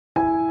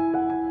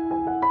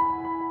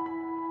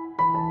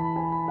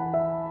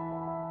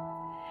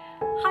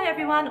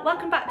everyone,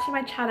 welcome back to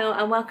my channel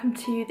and welcome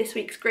to this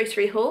week's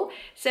grocery haul.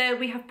 So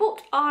we have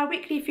bought our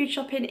weekly food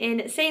shopping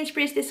in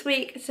Sainsbury's this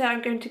week, so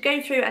I'm going to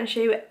go through and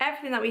show you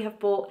everything that we have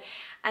bought,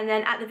 and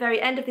then at the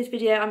very end of this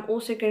video I'm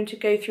also going to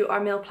go through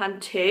our meal plan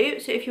too.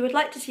 So if you would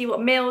like to see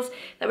what meals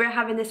that we're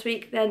having this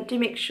week, then do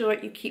make sure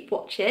you keep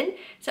watching.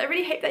 So I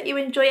really hope that you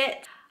enjoy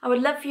it. I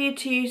would love for you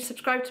to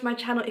subscribe to my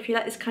channel if you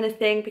like this kind of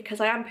thing,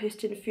 because I am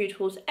posting food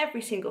hauls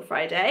every single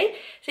Friday.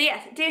 So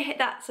yes, do hit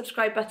that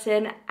subscribe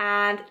button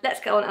and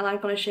let's get on, and I'm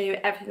going to show you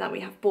everything that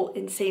we have bought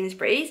in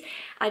Sainsbury's.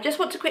 I just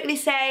want to quickly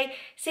say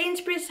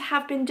Sainsbury's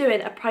have been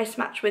doing a price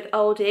match with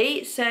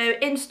Aldi. So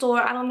in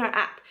store and on their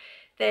app,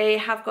 they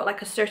have got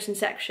like a certain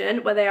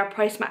section where they are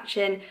price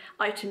matching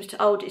items to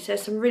Aldi. So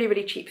some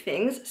really cheap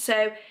things.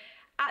 So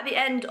at the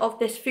end of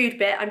this food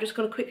bit, I'm just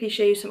going to quickly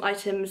show you some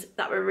items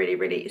that were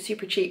really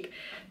super cheap,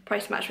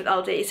 price match with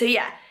Aldi. So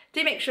yeah,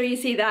 do make sure you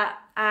see that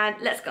and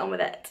let's get on with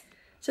it.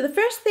 So the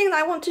first thing that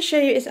I want to show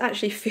you is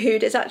actually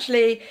food. It's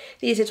actually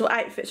these little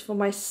outfits for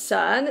my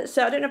son.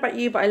 So I don't know about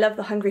you, but I love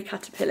the Hungry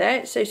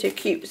Caterpillar. It's so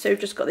cute. So we've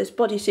just got this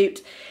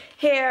bodysuit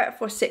here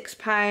for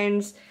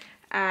 £6.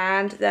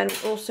 And then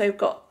we've also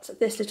got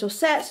this little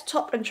set,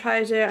 top and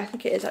trouser. I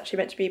think it is actually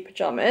meant to be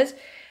pyjamas.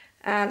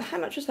 And how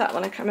much was that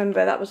one? I can't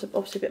remember. That was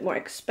obviously a bit more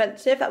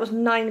expensive. That was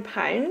 £9,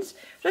 which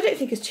I don't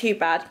think is too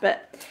bad,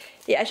 but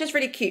yeah, it's just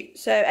really cute.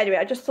 So anyway,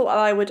 I just thought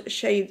I would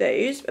show you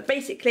those. But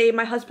basically,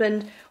 my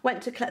husband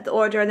went to collect the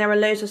order and there were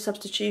loads of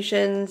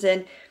substitutions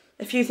and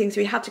a few things,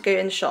 so we had to go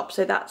in the shop.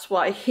 So that's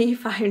why he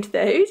found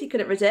those. He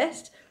couldn't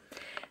resist.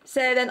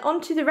 So then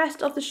on to the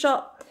rest of the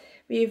shop.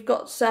 We've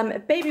got some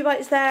baby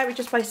wipes there. We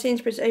just buy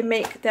Sainsbury's own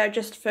make. They're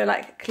just for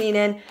like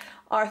cleaning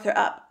Arthur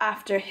up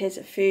after his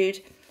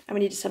food. And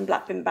we needed some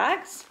black bin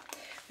bags.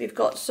 We've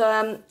got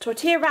some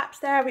tortilla wraps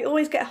there. We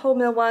always get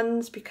wholemeal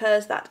ones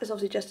because that is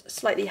obviously just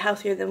slightly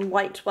healthier than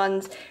white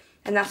ones,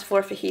 and that's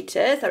for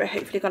fajitas that we're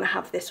hopefully going to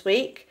have this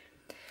week.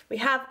 We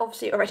have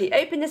obviously already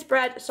opened this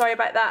bread, sorry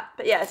about that,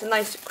 but yeah, it's a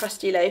nice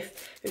crusty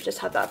loaf. We've just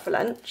had that for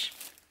lunch.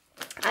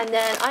 And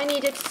then I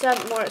needed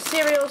some more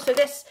cereal. So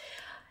this,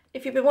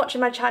 if you've been watching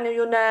my channel,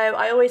 you'll know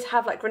I always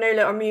have like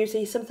granola or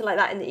muesli, something like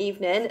that in the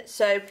evening.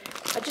 So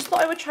I just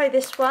thought I would try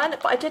this one,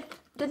 but I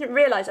didn't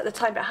realise at the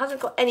time, but it hasn't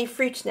got any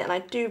fruit in it, and I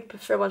do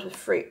prefer ones with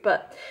fruit,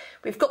 but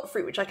we've got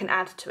fruit which I can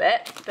add to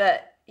it.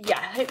 But yeah,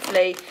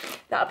 hopefully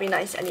that'll be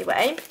nice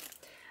anyway.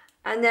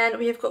 And then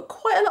we have got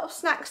quite a lot of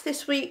snacks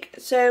this week.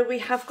 So we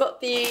have got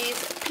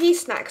these pea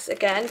snacks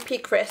again, pea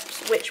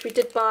crisps, which we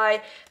did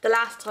buy the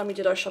last time we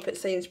did our shop at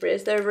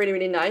Sainsbury's. They're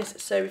really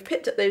nice. So we've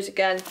picked up those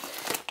again,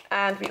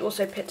 and we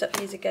also picked up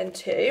these again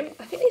too.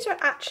 I think these are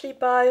actually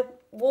by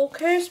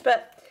Walker's,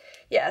 but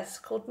yeah, it's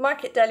called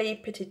Market Deli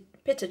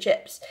Pita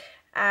Chips.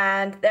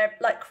 And they're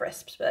like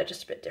crisps, but they're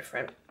just a bit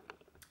different.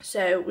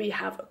 So we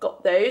have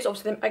got those.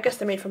 Obviously, I guess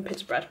they're made from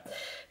pita bread.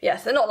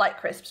 Yes, they're not like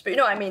crisps, but you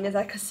know what I mean. There's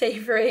like a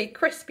savoury,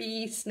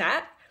 crispy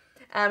snack.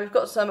 And we've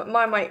got some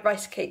Marmite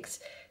rice cakes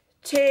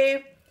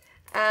too.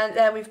 And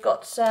then we've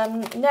got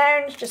some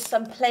nairns, just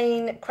some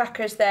plain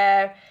crackers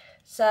there.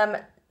 Some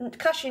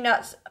cashew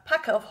nuts, a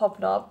packet of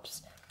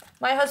hobnobs.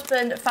 My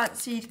husband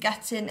fancied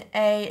getting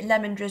a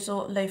lemon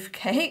drizzle loaf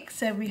cake,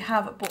 so we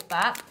have bought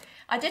that.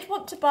 I did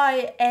want to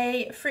buy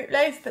a fruit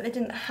loaf, but they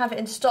didn't have it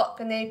in stock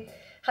and they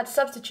had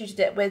substituted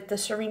it with the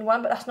Serene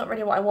one, but that's not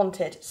really what I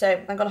wanted. So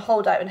I'm going to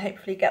hold out and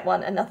hopefully get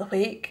one another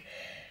week.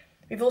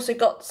 We've also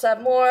got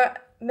some more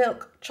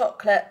milk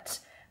chocolate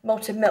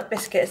malted milk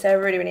biscuits.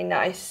 They're really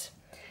nice.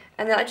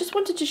 And then I just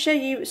wanted to show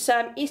you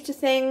some Easter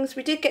things.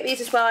 We did get these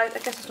as well. I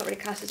guess it's not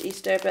really classed as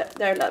Easter, but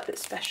they're a little bit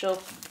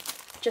special.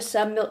 Just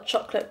some milk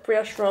chocolate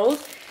brioche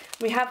rolls.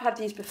 We have had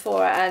these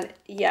before and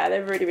yeah,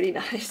 they're really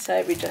nice.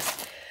 So we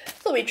just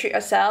thought we'd treat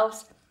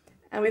ourselves.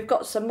 And we've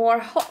got some more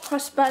hot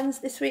cross buns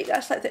this week.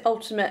 That's like the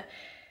ultimate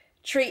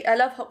treat. I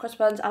love hot cross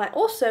buns and I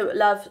also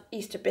love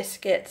Easter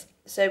biscuits.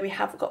 So we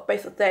have got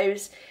both of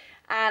those.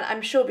 And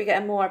I'm sure we'll be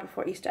getting more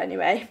before Easter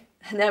anyway.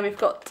 And then we've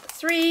got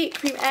 3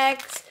 cream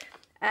eggs.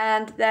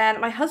 And then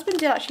my husband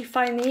did actually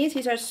find these.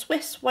 These are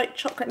Swiss white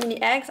chocolate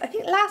mini eggs. I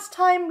think last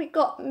time we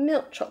got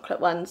milk chocolate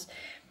ones.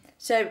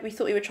 So we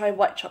thought we would try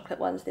white chocolate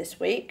ones this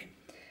week.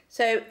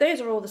 So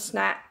those are all the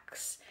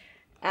snacks.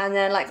 And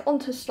then like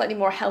onto a slightly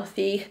more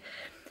healthy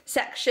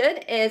section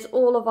is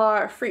all of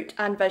our fruit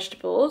and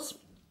vegetables.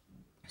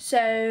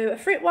 So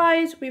fruit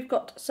wise, we've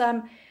got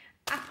some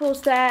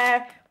apples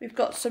there. We've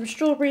got some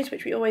strawberries,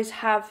 which we always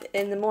have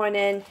in the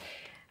morning.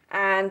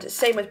 And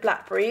same with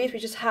blackberries. We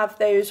just have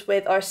those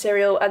with our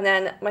cereal. And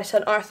then my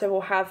son Arthur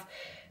will have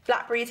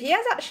blackberries. He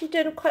has actually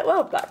done quite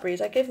well with blackberries.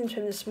 I gave them to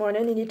him this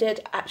morning and he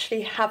did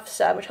actually have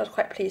some, which I was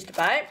quite pleased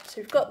about. So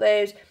we've got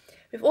those.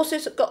 We've also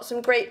got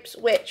some grapes,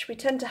 which we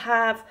tend to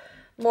have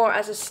more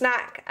as a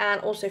snack and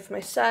also for my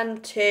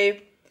son too.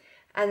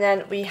 And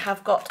then we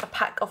have got a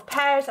pack of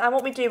pears, and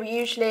what we do,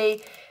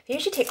 they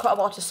usually take quite a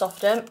while to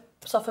soften,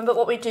 but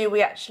what we do,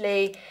 we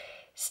actually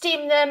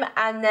steam them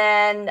and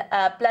then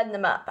blend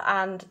them up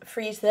and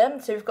freeze them.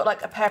 So we've got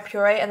like a pear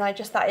puree, and I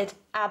just add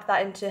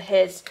that into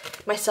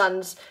my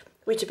son's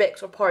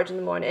Weetabix or porridge in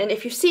the morning.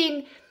 If you've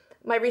seen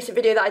my recent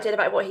video that I did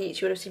about what he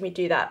eats, you would have seen me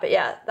do that. But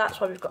yeah, that's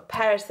why we've got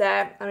pears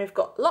there, and we've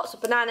got lots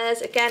of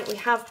bananas. Again, we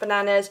have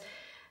bananas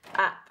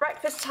at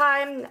breakfast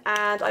time,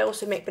 and I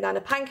also make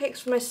banana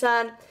pancakes for my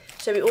son,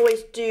 so we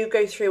always do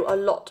go through a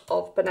lot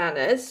of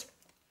bananas.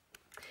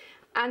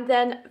 And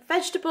then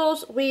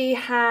vegetables, we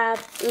have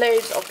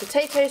loads of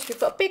potatoes. We've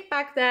got a big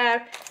bag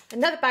there,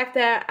 another bag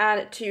there,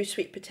 and 2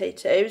 sweet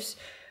potatoes.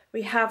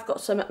 We have got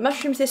some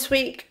mushrooms this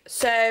week,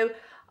 so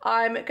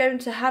I'm going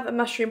to have a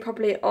mushroom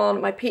probably on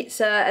my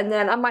pizza, and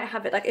then I might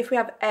have it, like if we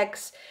have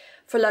eggs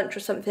for lunch or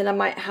something, I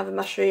might have a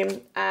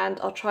mushroom, and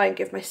I'll try and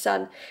give my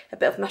son a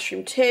bit of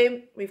mushroom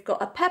too. We've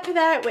got a pepper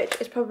there, which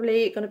is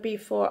probably going to be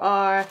for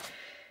our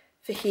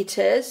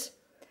fajitas.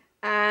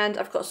 And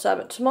I've got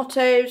some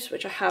tomatoes,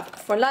 which I have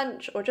for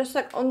lunch, or just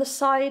like on the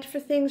side for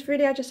things,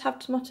 really. I just have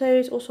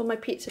tomatoes, also on my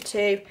pizza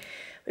too.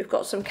 We've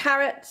got some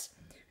carrots.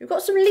 We've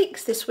got some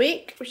leeks this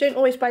week. We don't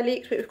always buy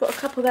leeks, but we've got a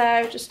couple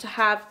there just to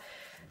have,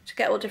 to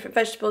get all different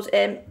vegetables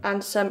in,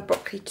 and some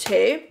broccoli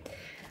too.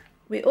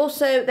 We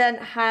also then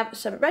have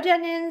some red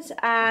onions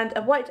and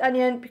a white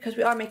onion, because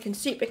we are making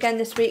soup again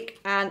this week,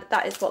 and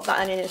that is what that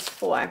onion is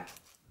for.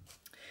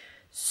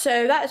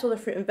 So that is all the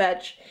fruit and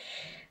veg.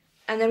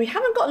 And then we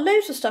haven't got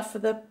loads of stuff for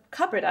the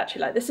cupboard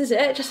actually, like this is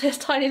it, just this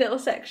tiny little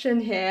section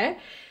here.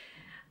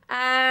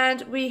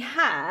 And we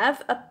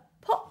have a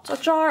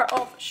jar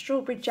of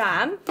strawberry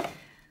jam.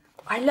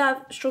 I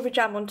love strawberry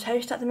jam on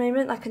toast at the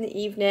moment, like in the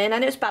evening. I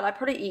know it's bad,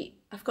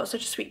 I've got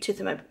such a sweet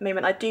tooth at the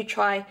moment.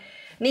 I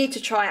need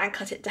to try and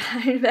cut it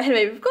down. But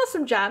anyway, we've got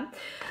some jam.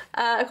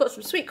 I've got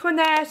some sweet corn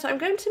there, so I'm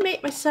going to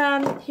make my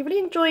son, he really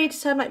enjoyed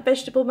some like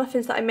vegetable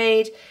muffins that I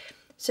made.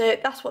 So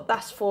that's what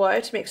that's for,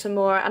 to make some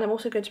more. And I'm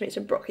also going to make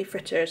some broccoli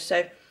fritters.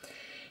 So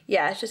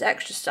yeah, it's just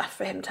extra stuff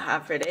for him to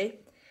have really.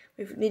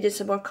 We've needed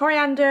some more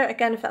coriander,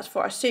 again, if that's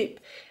for our soup.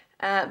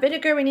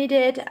 Vinegar we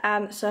needed,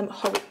 and some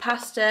whole wheat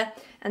pasta.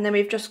 And then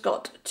we've just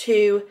got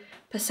 2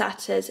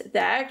 passatas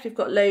there, because we've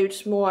got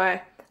loads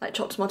more like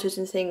chopped tomatoes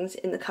and things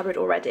in the cupboard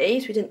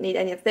already. So we didn't need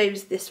any of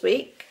those this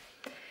week.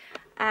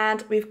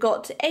 And we've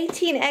got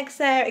 18 eggs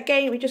there.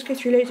 Again, we just go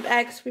through loads of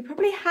eggs. We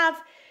probably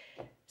have,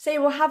 say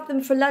we'll have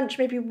them for lunch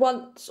maybe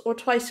once or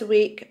twice a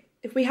week.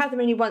 If we have them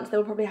only once, then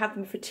we'll probably have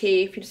them for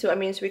tea, if you see what I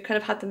mean. So we kind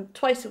of had them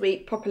twice a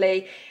week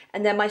properly,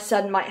 and then my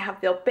son might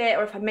have the odd bit,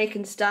 or if I'm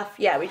making stuff,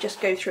 yeah, we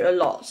just go through a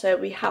lot. So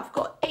we have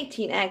got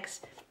 18 eggs,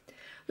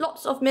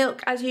 lots of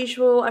milk as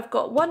usual. I've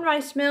got 1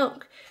 rice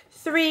milk,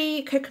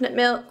 3 coconut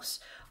milks,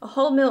 a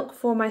whole milk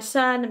for my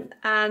son,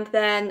 and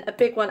then a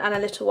big one and a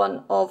little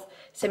one of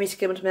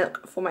semi-skimmed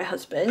milk for my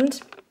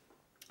husband.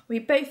 We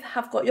both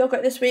have got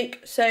yogurt this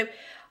week, so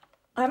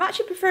I'm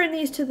actually preferring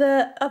these to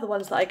the other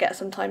ones that I get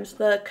sometimes,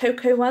 the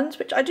cocoa ones,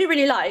 which I do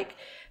really like,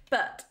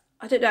 but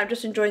I don't know, I'm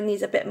just enjoying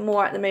these a bit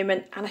more at the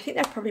moment, and I think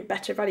they're probably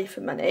better value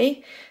for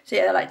money. So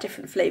yeah, they're like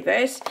different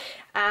flavours.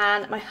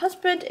 And my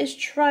husband is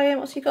trying,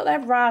 what's he got there?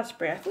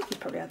 Raspberry. I think he's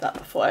probably had that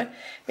before.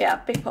 But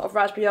yeah, a big pot of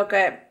raspberry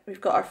yogurt.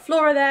 We've got our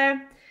Flora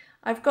there.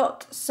 I've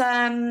got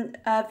some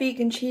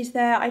vegan cheese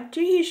there. I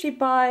do usually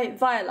buy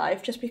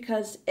Violife just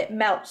because it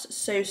melts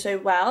so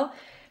well.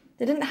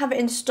 They didn't have it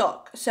in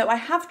stock, so I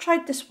have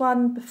tried this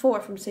one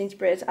before from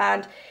Sainsburys,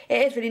 and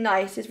it is really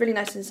nice. It's really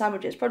nice in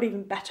sandwiches, probably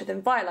even better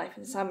than Violife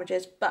in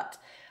sandwiches, but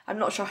I'm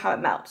not sure how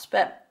it melts,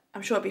 but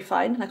I'm sure it'll be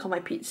fine, like on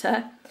my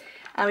pizza.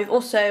 And we've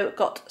also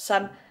got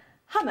some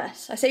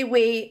hummus. I say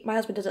we, my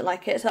husband doesn't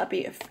like it, so that'd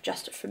be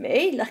just for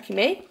me, lucky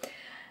me.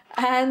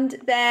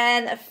 And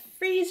then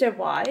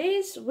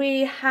freezer-wise,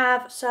 we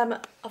have some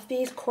of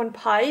these corn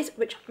pies,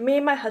 which me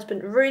and my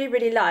husband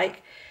really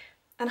like.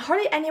 And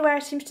hardly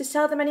anywhere seems to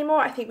sell them anymore.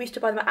 I think we used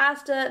to buy them at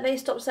Asda, they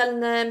stopped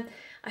selling them.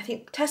 I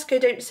think Tesco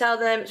don't sell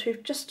them, so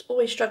we've just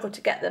always struggled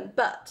to get them.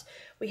 But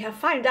we have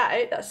found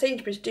out that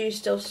Sainsbury's do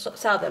still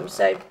sell them.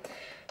 So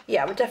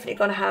yeah, we're definitely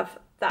going to have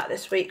that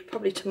this week,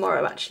 probably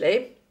tomorrow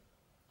actually.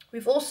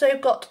 We've also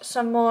got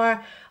some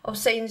more of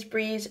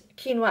Sainsbury's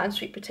quinoa and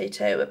sweet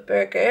potato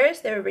burgers.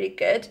 They were really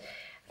good.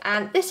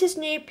 And this is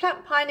new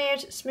Plant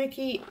Pioneers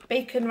Smoky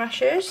Bacon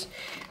Rashers.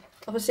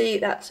 Obviously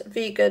that's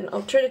vegan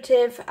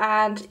alternative,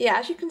 and yeah,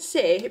 as you can see,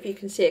 if you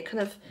can see it, kind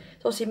of,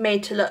 it's obviously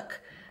made to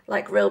look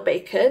like real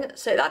bacon,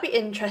 so that'd be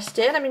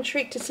interesting. I'm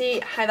intrigued to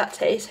see how that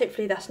tastes.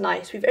 Hopefully that's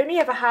nice. We've only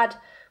ever had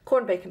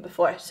corned bacon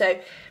before,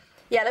 so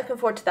yeah, looking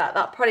forward to that.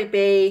 That'll probably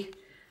be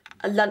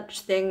a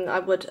lunch thing, I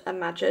would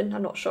imagine.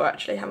 I'm not sure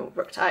actually, I haven't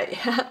worked out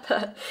yet,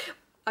 but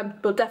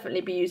we'll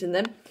definitely be using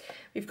them.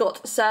 We've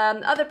got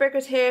some other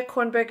burgers here,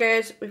 corn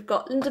burgers. We've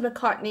got Linda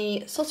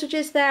McCartney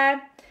sausages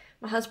there.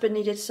 My husband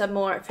needed some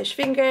more fish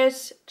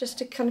fingers just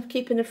to kind of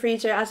keep in the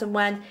freezer as and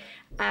when.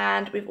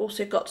 And we've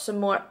also got some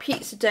more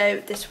pizza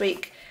dough this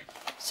week.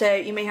 So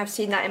you may have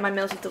seen that in my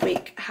meals of the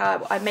week,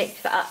 how I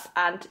make that up,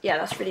 and yeah,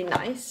 that's really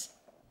nice.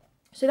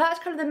 So that's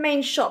kind of the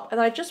main shop, and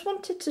I just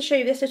wanted to show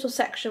you this little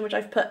section which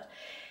I've put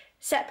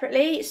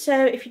separately.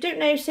 So if you don't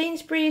know,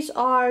 Sainsbury's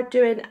are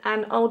doing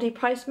an Aldi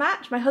price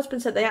match. My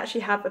husband said they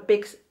actually have a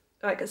big,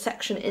 like a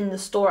section in the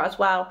store as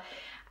well.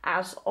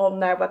 as on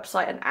their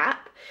website and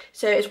app.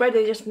 So it's where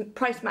they just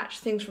price match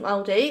things from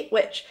Aldi,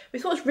 which we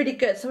thought was really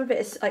good. Some of it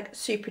is like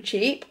super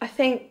cheap. I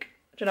think,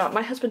 I don't know,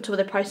 my husband told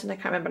me the price and I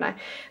can't remember now,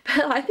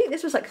 but I think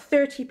this was like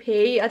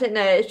 30p. I don't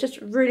know, it's just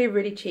really,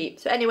 really cheap.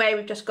 So anyway,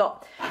 we've just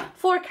got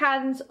 4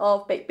 cans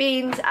of baked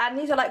beans, and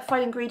these are like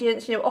fine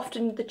ingredients. You know,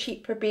 often the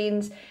cheaper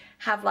beans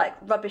have like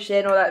rubbish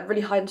in or like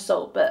really high in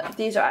salt, but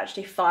these are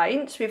actually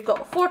fine. So we've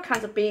got 4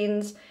 cans of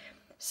beans,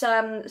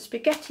 some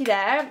spaghetti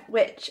there,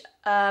 which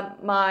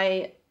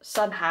my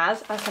son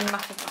has. That's a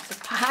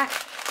massive pack,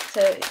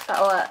 so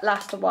that'll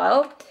last a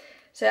while.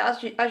 So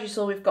as you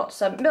saw, we've got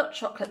some milk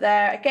chocolate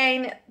there.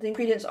 Again, the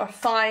ingredients are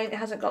fine. It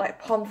hasn't got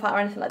like palm fat or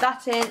anything like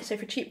that in. So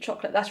for cheap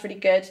chocolate, that's really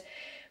good.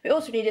 We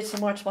also needed some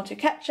more tomato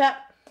ketchup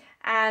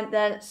and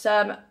then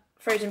some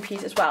frozen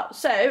peas as well.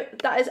 So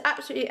that is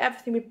absolutely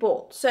everything we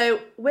bought. So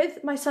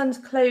with my son's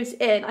clothes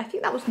in, I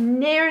think that was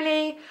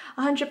nearly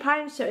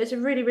 £100. So it's a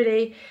really,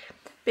 really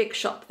big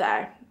shop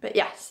there. But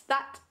yes,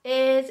 that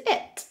is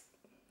it.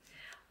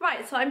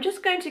 Right, so I'm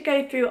just going to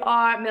go through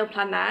our meal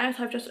plan now.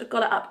 So I've just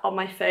got it up on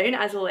my phone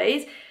as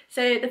always.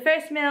 So the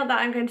first meal that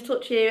I'm going to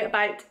talk to you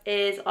about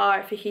is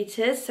our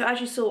fajitas. So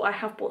as you saw, I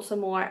have bought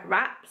some more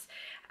wraps,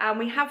 and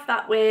we have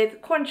that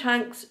with corn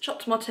chunks,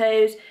 chopped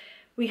tomatoes.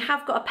 We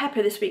have got a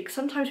pepper this week.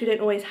 Sometimes we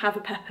don't always have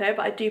a pepper,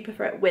 but I do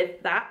prefer it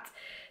with that.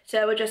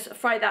 So we'll just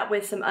fry that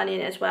with some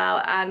onion as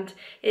well, and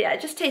yeah,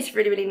 it just tastes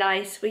really, really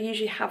nice. We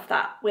usually have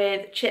that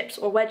with chips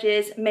or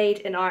wedges made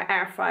in our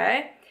air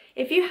fryer.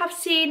 If you have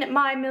seen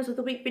my Meals of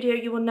the Week video,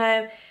 you will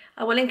know.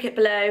 I will link it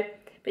below.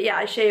 But yeah,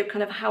 I show you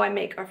kind of how I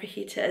make our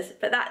fajitas.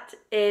 But that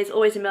is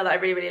always a meal that I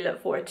really, really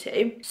look forward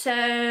to.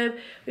 So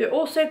we're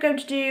also going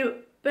to do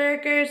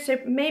burgers. So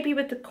maybe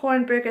with the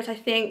corn burgers, I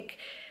think.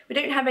 We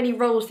don't have any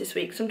rolls this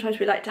week. Sometimes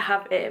we like to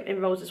have it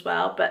in rolls as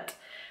well. But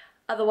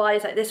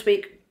otherwise, like this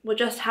week, we'll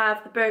just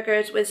have the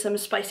burgers with some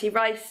spicy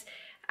rice.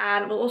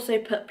 And we'll also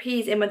put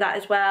peas in with that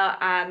as well,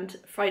 and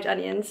fried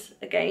onions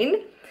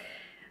again.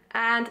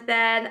 And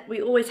then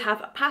we always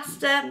have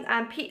pasta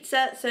and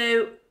pizza,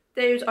 so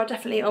those are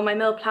definitely on my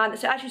meal plan.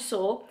 So as you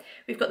saw,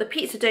 we've got the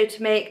pizza dough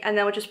to make, and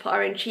then we'll just put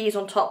our own cheese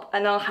on top,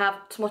 and I'll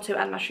have tomato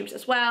and mushrooms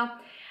as well.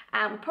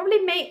 And we'll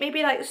probably make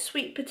maybe like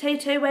sweet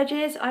potato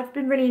wedges. I've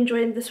been really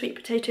enjoying the sweet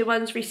potato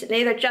ones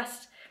recently. They're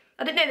just,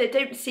 I don't know, they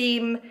don't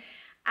seem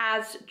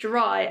as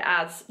dry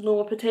as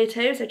normal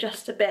potatoes. They're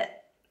just a bit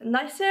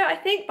nicer, I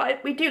think,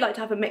 but we do like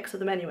to have a mix of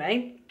them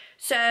anyway.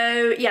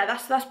 So yeah,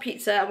 that's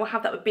pizza, and we'll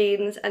have that with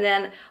beans. And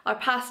then our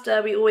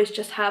pasta, we always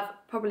just have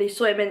probably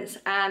soya mince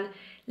and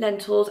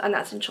lentils, and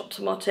that's in chopped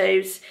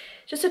tomatoes.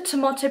 Just a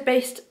tomato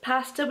based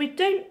pasta. We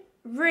don't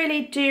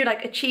really do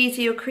like a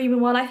cheesy or creamy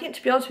one, I think,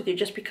 to be honest with you,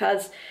 just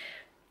because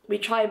we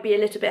try and be a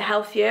little bit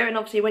healthier, and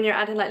obviously when you're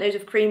adding like loads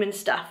of cream and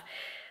stuff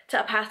to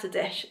a pasta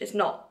dish, it's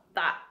not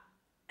that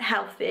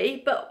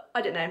healthy. But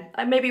I don't know,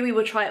 maybe we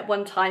will try it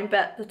one time,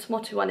 but the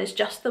tomato one is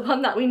just the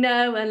one that we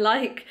know and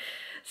like.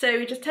 So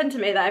we just tend to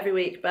make that every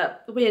week,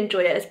 but we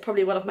enjoy it. It's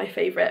probably one of my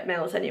favourite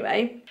meals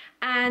anyway.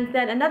 And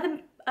then another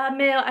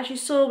meal, as you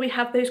saw, we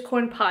have those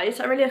corn pies.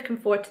 So I'm really looking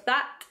forward to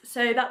that.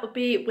 So that would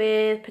be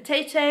with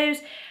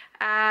potatoes,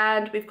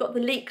 and we've got the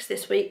leeks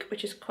this week,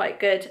 which is quite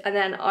good. And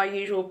then our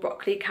usual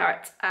broccoli,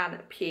 carrots and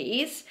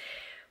peas.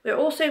 We're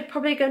also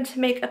probably going to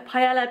make a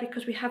paella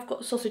because we have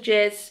got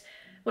sausages.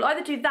 We'll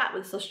either do that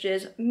with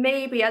sausages,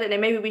 maybe, I don't know,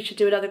 maybe we should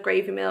do another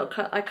gravy meal.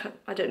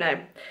 I don't know,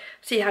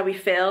 see how we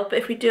feel. But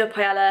if we do a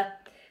paella,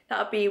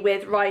 that'll be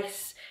with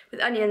rice, with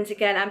onions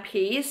again and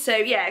peas. So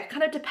yeah, it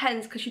kind of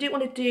depends, because you don't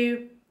want to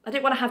do, I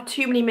don't want to have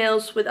too many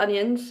meals with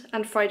onions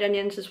and fried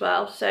onions as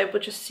well. So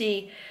we'll just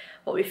see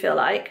what we feel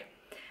like.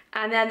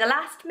 And then the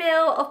last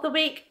meal of the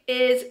week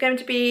is going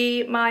to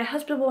be, my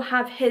husband will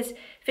have his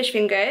fish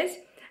fingers,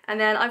 and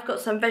then I've got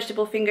some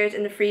vegetable fingers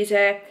in the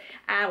freezer,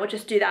 and we'll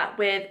just do that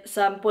with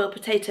some boiled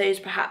potatoes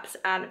perhaps,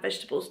 and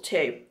vegetables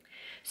too.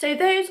 So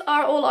those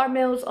are all our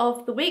meals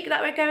of the week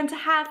that we're going to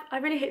have. I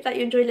really hope that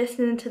you enjoy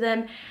listening to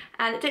them,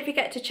 and don't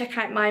forget to check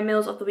out my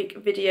Meals of the Week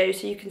video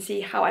so you can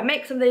see how I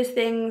make some of those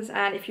things,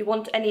 and if you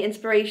want any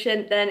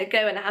inspiration, then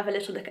go and have a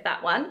little look at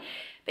that one.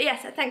 But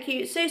yes, thank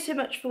you so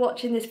much for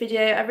watching this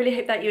video. I really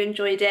hope that you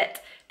enjoyed it.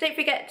 Don't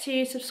forget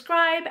to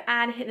subscribe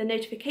and hit the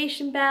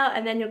notification bell,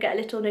 and then you'll get a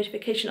little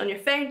notification on your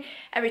phone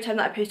every time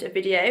that I post a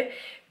video.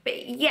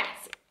 But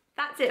yes,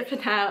 that's it for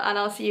now, and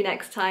I'll see you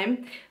next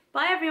time.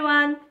 Bye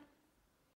everyone!